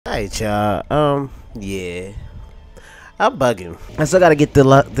Alright, y'all. Yeah. I'm bugging. I still gotta get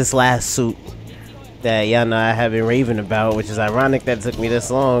this last suit that y'all know I have been raving about, which is ironic that it took me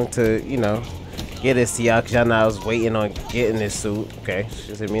this long to, you know, get this to y'all, because y'all know I was waiting on getting this suit. Okay,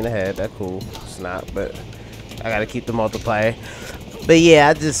 just hit me in the head. That's cool. It's not, but I gotta keep the multiplier. But yeah,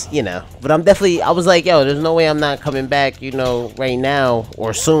 I just, you know, but I'm definitely, I was like, yo, there's no way I'm not coming back, you know, right now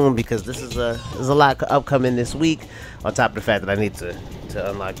or soon, because this is there's a lot upcoming this week, on top of the fact that I need to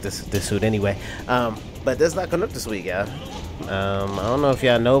unlock this suit anyway. But there's not coming up this week, y'all. I don't know if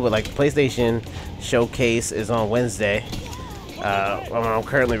y'all know, but like the PlayStation showcase is on Wednesday. I'm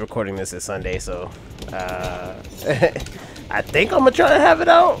currently recording this at Sunday, so I think I'm gonna try to have it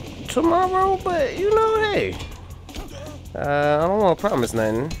out tomorrow, but you know, hey, I don't want to promise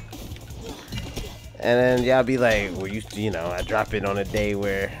nothing. And then y'all be like, well, you know, I drop it on a day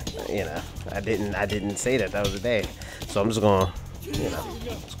where, you know, I didn't say that was a day, so I'm just gonna, you know,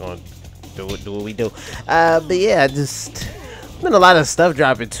 do what we do. But yeah, just been a lot of stuff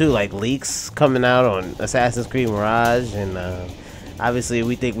dropping too, like leaks coming out on Assassin's Creed Mirage, and obviously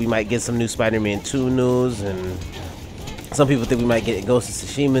we think we might get some new Spider-Man 2 news, and some people think we might get Ghost of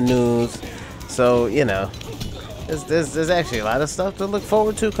Tsushima news. So you know, there's actually a lot of stuff to look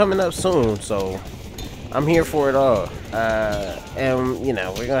forward to coming up soon. So I'm here for it all, and you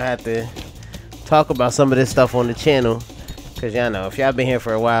know, we're gonna have to talk about some of this stuff on the channel. Cause y'all know, if y'all been here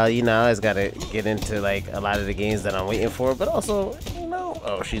for a while, you know, I always gotta get into like a lot of the games that I'm waiting for, but also, you know,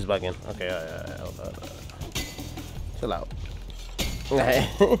 oh, she's bugging. Okay, chill out. Okay.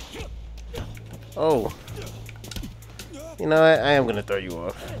 Oh, you know what? I am gonna throw you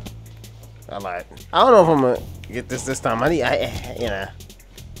off. I lied. I don't know if I'm gonna get this time. You know,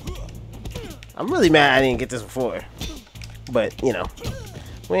 I'm really mad I didn't get this before, but you know.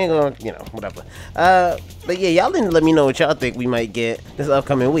 We ain't gonna, you know, whatever. But yeah, y'all didn't let me know what y'all think we might get this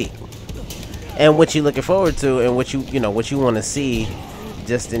upcoming week, and what you looking forward to, and what you know, what you want to see,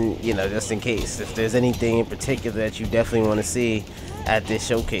 just in case if there's anything in particular that you definitely want to see at this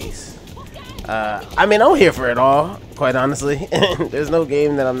showcase. I mean, I'm here for it all, quite honestly. There's no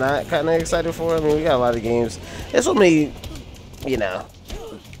game that I'm not kind of excited for. I mean, we got a lot of games. There's so many, you know,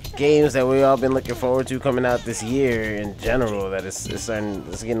 games that we all been looking forward to coming out this year in general, that it's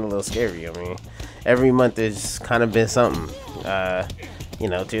getting a little scary. I mean, every month there's kind of been something. You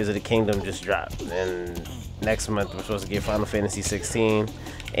know, Tears of the Kingdom just dropped, and next month we're supposed to get Final Fantasy 16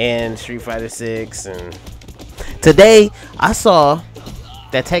 and Street Fighter 6, and today I saw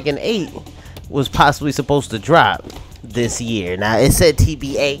that Tekken 8 was possibly supposed to drop this year. Now it said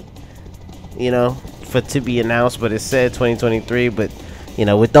TBA, you know, for to be announced, but it said 2023, but you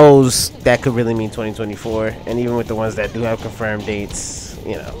know, with those, that could really mean 2024, and even with the ones that do have confirmed dates,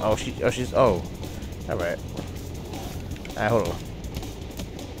 you know. Oh, she's all right. Hold on.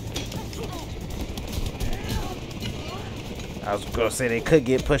 I was gonna say they could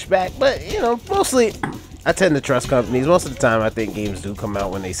get pushed back, but you know, mostly I tend to trust companies. Most of the time, I think games do come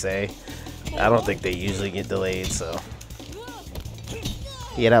out when they say. I don't think they usually get delayed, so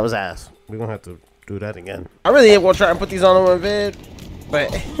yeah, that was ass. We're gonna have to do that again. I really ain't gonna try and put these on in one vid. But,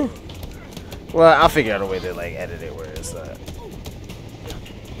 well, I'll figure out a way to, like, edit it where it's, that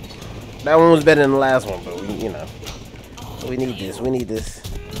one was better than the last one, but, we, you know, we need this. We need this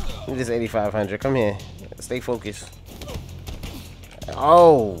 8500. Come here. Stay focused.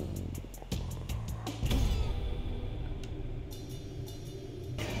 Oh.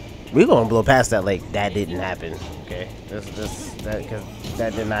 We're gonna blow past that like that didn't happen, okay? Because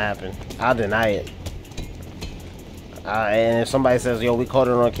that did not happen. I'll deny it. And if somebody says, yo, we caught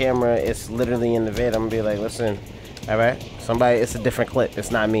it on camera, it's literally in the vid, I'm gonna be like, listen, alright? It's a different clip.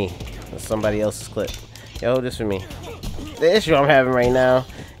 It's not me. It's somebody else's clip. Yo, hold this for me. The issue I'm having right now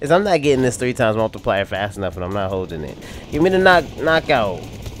is I'm not getting this 3 times multiplier fast enough, and I'm not holding it. Give me the knockout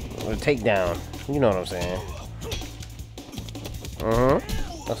or takedown. You know what I'm saying?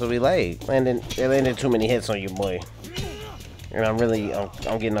 That's what we like. They landed too many hits on you, boy. And I'm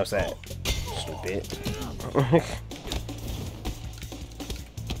getting upset. Stupid.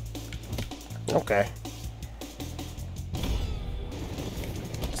 Okay.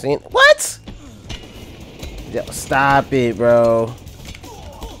 See what? Yo, stop it, bro.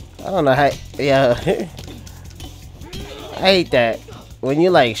 I don't know how. Yeah, I hate that when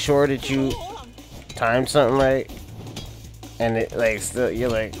you're like sure that you timed something right, and it like still you're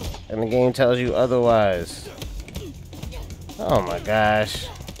like, and the game tells you otherwise. Oh my gosh.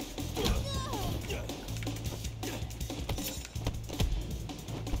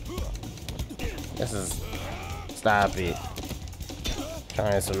 This is... Stop it.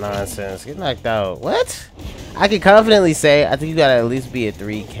 Trying some nonsense. Get knocked out. What? I can confidently say I think you gotta at least be at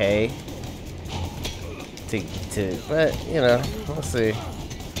 3K but you know, we'll see.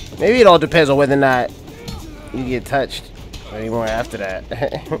 Maybe it all depends on whether or not you get touched anymore after that.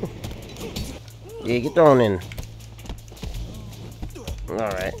 Yeah, get thrown in.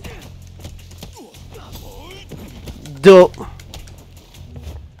 Alright. Dope.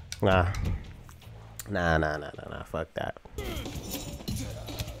 Nah. Nah. Fuck that.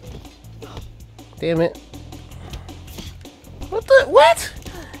 Damn it. What?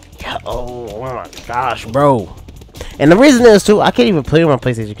 Oh my gosh, bro. And the reason is too, I can't even play with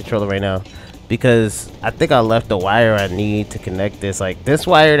my PlayStation controller right now because I think I left the wire I need to connect this. Like this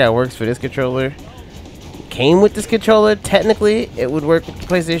wire that works for this controller came with this controller. Technically, it would work with the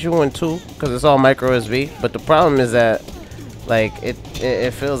PlayStation 1 too because it's all micro USB. But the problem is that like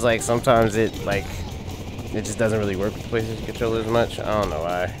it feels like sometimes it just doesn't really work with the PlayStation controller as much. I don't know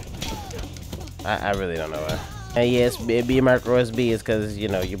why. I really don't know why. And yes, it be a micro USB is because, you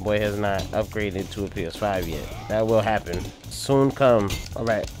know, your boy has not upgraded to a PS5 yet. That will happen. Soon come.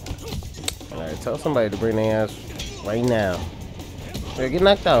 Alright. Alright, tell somebody to bring their ass right now. They're getting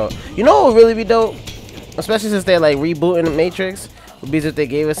knocked out. You know what would really be dope? Especially since they're like rebooting the Matrix. Would be if they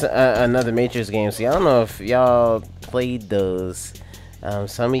gave us another Matrix game. See, I don't know if y'all played those.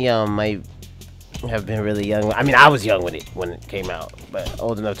 Some of y'all might have been really young. I mean, I was young when it came out, but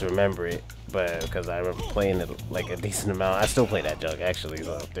old enough to remember it. But because I remember playing it like a decent amount. I still play that junk actually,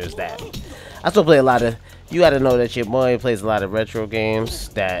 so there's that. I still play a lot of, you gotta know that your boy plays a lot of retro games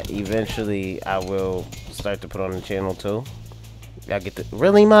that eventually I will start to put on the channel too. Y'all get the,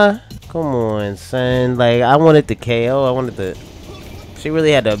 really ma? Come on son, like I wanted the KO, I wanted the, she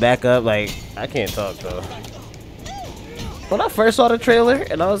really had to back up, like I can't talk though. When I first saw the trailer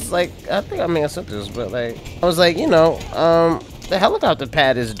and I was like, I think I may have sent this, but like, I was like, you know, the helicopter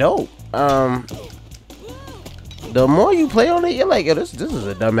pad is dope. The more you play on it, you're like, yo, this is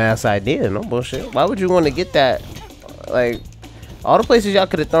a dumbass idea. No bullshit. Why would you want to get that? Like, all the places y'all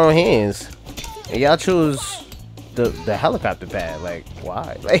could have thrown hands, and y'all choose the helicopter pad. Like,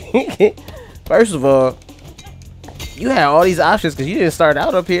 why? Like, first of all, you had all these options because you didn't start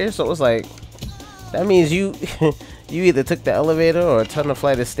out up here, so it's like that means you you either took the elevator or a ton of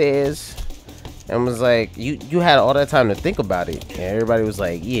flight of stairs. And was like, you had all that time to think about it, and everybody was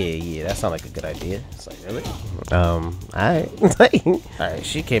like, yeah, that sounds like a good idea. It's like, really? Alright. Alright,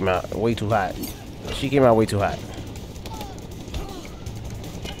 she came out way too hot. She came out way too hot.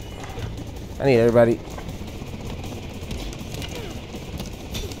 I need everybody.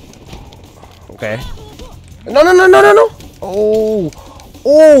 Okay. No. Oh.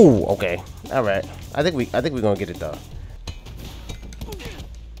 Okay. All right. I think we're gonna get it though.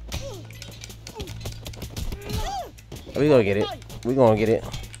 We gonna get it. We gonna get it.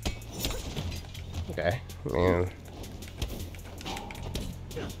 Okay, man.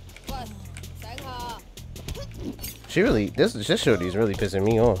 She really, this shorty's really pissing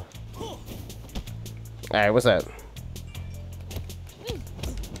me off. All right, what's up?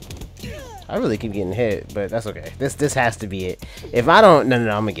 I really keep getting hit, but that's okay. This has to be it. If I don't, no, I'm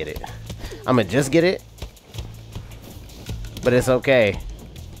gonna get it. I'm gonna just get it. But it's okay.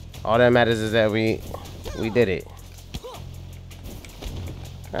 All that matters is that we did it.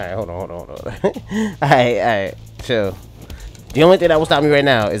 Alright, hold on. Alright, chill. The only thing that will stop me right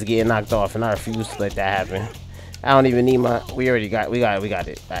now is getting knocked off, and I refuse to let that happen. I don't even need my, we got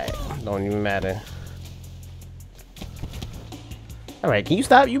it. Alright, don't even matter. Alright, can you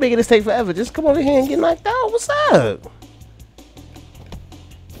stop? You making this take forever. Just come over here and get knocked out. What's up?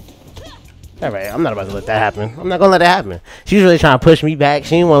 Alright, I'm not about to let that happen. I'm not gonna let that happen. She's really trying to push me back.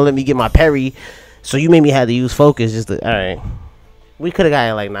 She didn't want to let me get my parry, so you made me have to use focus just to, alright. We could have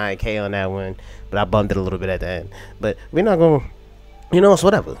gotten like 9K on that one, but I bumped it a little bit at the end. But we're not going to, you know, it's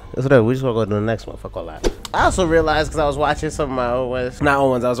whatever. It's whatever. We just going to go to the next one. Fuck all that. I also realized because I was watching some of my old ones. Not old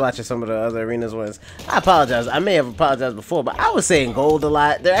ones. I was watching some of the other arenas ones. I apologize. I may have apologized before, but I was saying gold a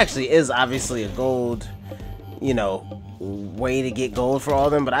lot. There actually is obviously a gold, you know, way to get gold for all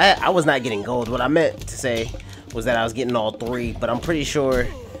of them. But I was not getting gold. What I meant to say was that I was getting all three. But I'm pretty sure,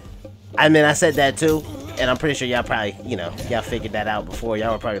 I mean, I said that too. And I'm pretty sure y'all probably, you know, y'all figured that out before.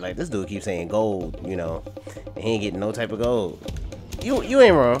 Y'all were probably like, this dude keeps saying gold, you know, and he ain't getting no type of gold. You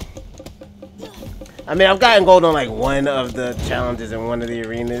ain't wrong. I mean, I've gotten gold on like one of the challenges in one of the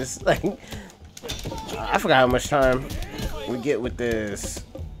arenas. Like, I forgot how much time we get with this.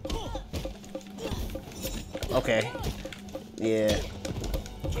 Okay. Yeah.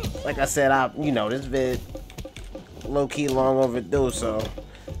 Like I said, you know, this vid low-key long overdue, so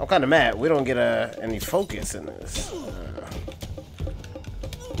I'm kind of mad we don't get any focus in this.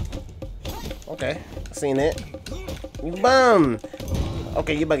 Okay. Seen it. You bum.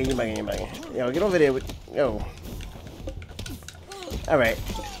 Okay, you bugging, you bugging, you bugging. Yo, get over there with... Yo. Alright.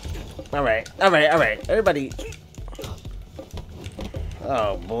 Alright, alright, alright. Everybody...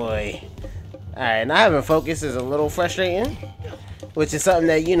 Oh, boy. Alright, not having focus is a little frustrating. Which is something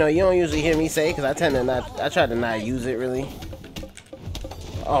that, you know, you don't usually hear me say. Because I tend to not... I try to not use it, really.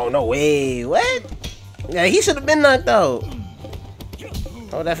 Oh, no way. What? Yeah, he should have been knocked out.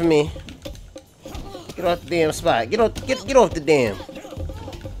 Hold that for me. Get off the damn spot. Get off the damn.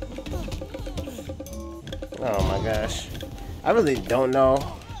 Oh my gosh. I really don't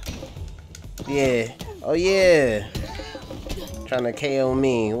know. Yeah. Oh yeah. Trying to KO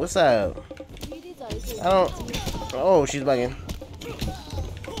me. What's up? I don't... Oh, she's bugging.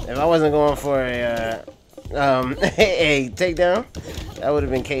 If I wasn't going for a a takedown, that would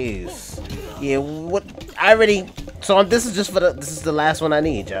have been K's. Yeah, what I already... So this is just for the... This is the last one I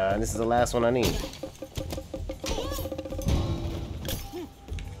need, y'all. This is the last one I need.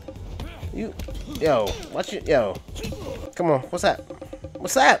 You... Yo, watch it. Yo. Come on. What's that?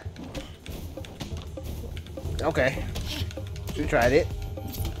 What's that? Okay. We tried it.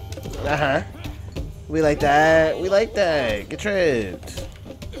 Uh-huh. We like that. We like that. Get tripped.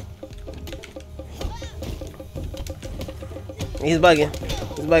 He's bugging.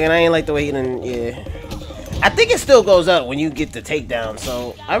 He's bugging. I ain't like the way he done... Yeah. I think it still goes up when you get the takedown,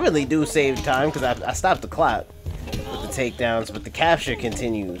 so I really do save time because I stopped the clock with the takedowns, but the capture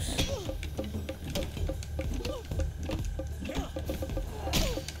continues.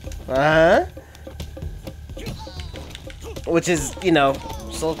 Uh-huh. Which is, you know,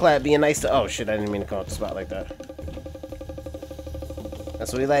 Soul Clap being nice to... Oh, shit, I didn't mean to come off the spot like that.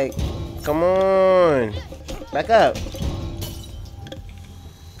 That's what we like. Come on. Back up.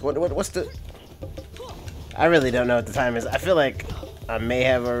 What's the... I really don't know what the time is. I feel like I may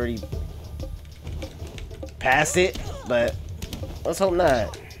have already passed it, but let's hope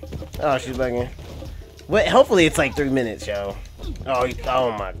not. Oh, she's bugging. Wait, hopefully it's like 3 minutes, yo.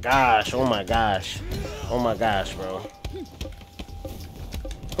 Oh my gosh. Oh my gosh. Oh my gosh, bro.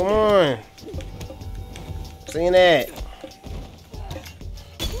 Come on. Seeing that.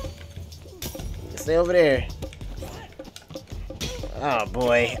 Stay over there. Oh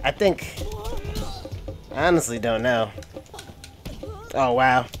boy. I think... I honestly don't know. Oh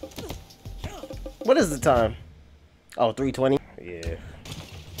wow. What is the time? Oh, 3:20? Yeah.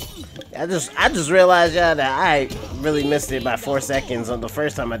 I just realized, y'all, that I really missed it by 4 seconds on the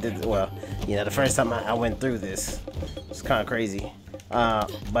first time I did it. Well, you know, the first time I went through this. It's kind of crazy.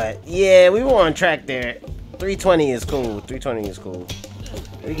 But yeah, we were on track there. 3:20 is cool. 3:20 is cool.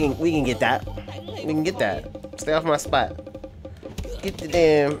 We can get that. We can get that. Stay off my spot. Get the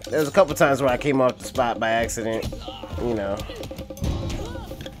damn... There's a couple times where I came off the spot by accident. You know.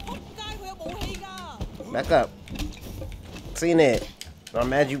 Back up. Seen it. I'm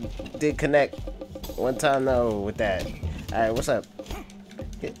mad you did connect one time though with that. Alright, what's up?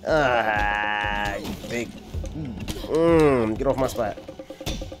 You big... get off my spot.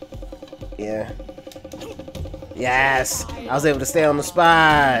 Yeah. Yes! I was able to stay on the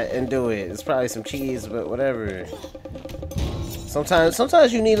spot and do it. It's probably some cheese, but whatever.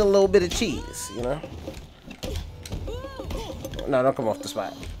 Sometimes you need a little bit of cheese, you know? No, don't come off the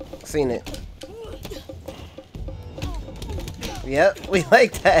spot. Seen it. Yep, we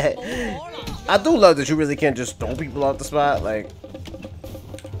like that. I do love that you really can't just throw people off the spot. Like,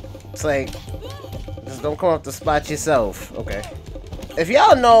 it's like, just don't come off the spot yourself. Okay. If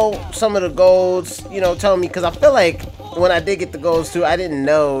y'all know some of the golds, you know, tell me, because I feel like when I did get the golds too, I didn't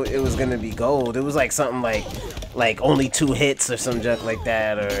know it was gonna be gold. It was like something like only 2 hits or some junk like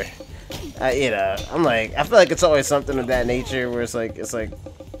that, or you know, I'm like, I feel like it's always something of that nature where it's like,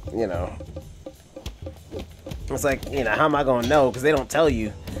 you know, it's like, you know, how am I gonna know? Because they don't tell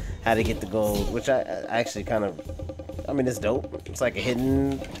you how to get the gold, which I actually kind of, I mean, it's dope. It's like a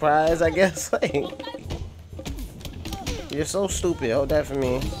hidden prize, I guess. Like, you're so stupid. Hold that for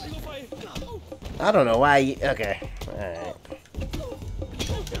me. I don't know why you... Okay. Alright.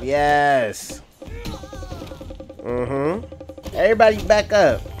 Yes. Everybody back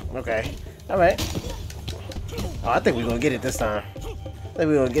up. Okay. Alright. Oh, I think we're gonna get it this time.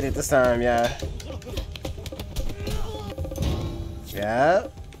 Yeah. Yeah.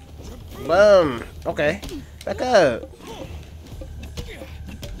 Boom. Okay. Back up.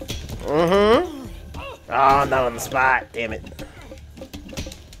 Oh, not on the spot. Damn it.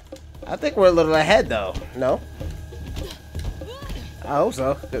 I think we're a little ahead, though. No? I hope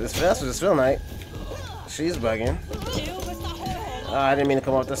so. Because that's what it's feeling like. She's bugging. Oh, I didn't mean to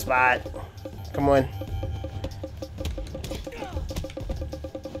come off the spot. Come on.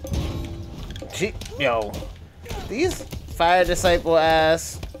 Yo, these fire disciple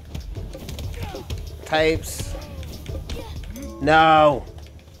ass types. No.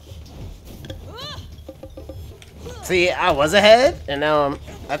 See, I was ahead, and now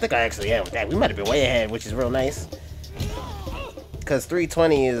I think I actually am with that. We might have been way ahead, which is real nice. Because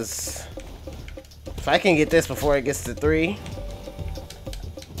 320 is... If I can get this before it gets to 3...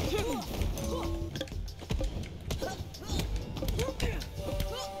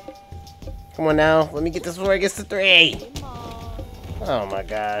 Come on now, let me get this before it gets to 3! Oh my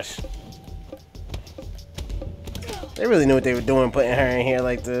gosh. They really knew what they were doing putting her in here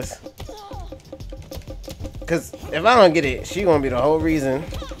like this. Because if I don't get it, she gonna be the whole reason.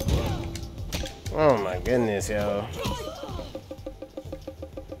 Oh my goodness, yo.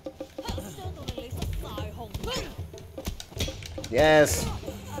 Yes.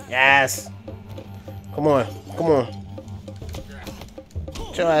 Yes. Come on. Come on.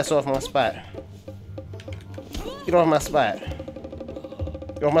 Get your ass off my spot. Get off my spot.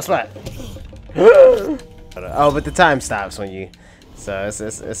 Get off my spot. Oh, but the time stops when you... So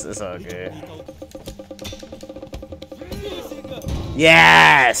it's all good.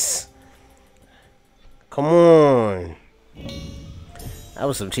 Yes! Come on. That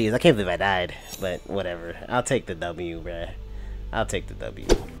was some cheese. I can't believe I died. But whatever. I'll take the W, bruh. I'll take the W.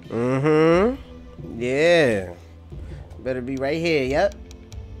 Mm-hmm. Yeah. Better be right here. Yep.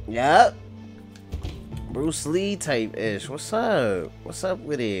 Yep. Bruce Lee type-ish. What's up? What's up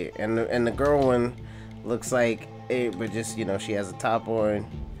with it? And the girl one looks like it, but just, you know, she has a top on.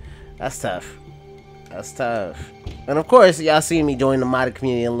 That's tough. That's tough. And of course, y'all seen me join the modded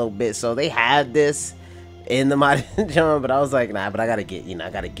community a little bit, so they had this in the modded genre, but I was like, nah, but I gotta get, you know, I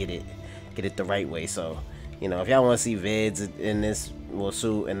gotta get it the right way. So, you know, if y'all want to see vids in this little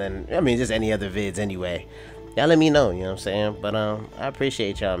suit, and then, I mean, just any other vids anyway, y'all let me know, you know what I'm saying? But I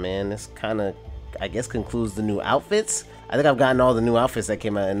appreciate y'all, man. This kind of, I guess, concludes the new outfits. I think I've gotten all the new outfits that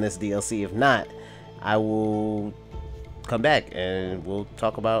came out in this DLC. If not, I will come back and we'll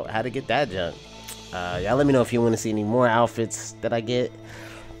talk about how to get that junk. Y'all let me know if you want to see any more outfits that I get,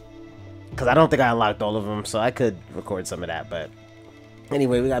 because I don't think I unlocked all of them, so I could record some of that. But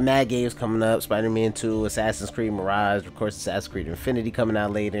anyway, we got mad games coming up. Spider-Man 2, Assassin's Creed Mirage, of course, Assassin's Creed Infinity coming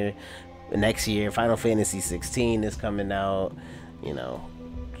out later next year. Final Fantasy 16 is coming out. You know,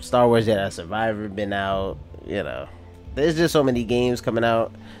 Star Wars Jedi Survivor been out. You know, there's just so many games coming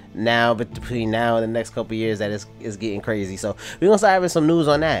out now, but between now and the next couple years, that is getting crazy. So we're gonna start having some news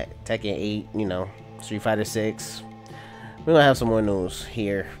on that. Tekken 8, you know, Street Fighter 6. We're gonna have some more news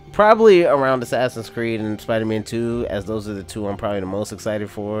here, probably around Assassin's Creed and Spider-Man 2, as those are the two I'm probably the most excited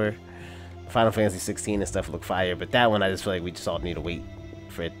for. Final Fantasy 16 and stuff look fire, but that one I just feel like we just all need to wait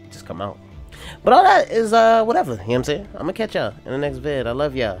for it to just come out. But all that is whatever, you know what I'm saying? I'm gonna catch y'all in the next vid. I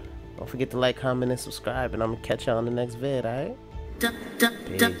love y'all. Don't forget to like, comment, and subscribe, and I'm gonna catch y'all in the next vid, alright?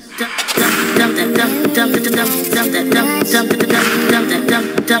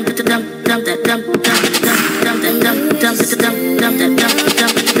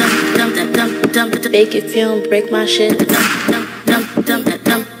 Make it feel, break my shit.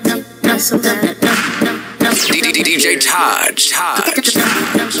 DJ Taj.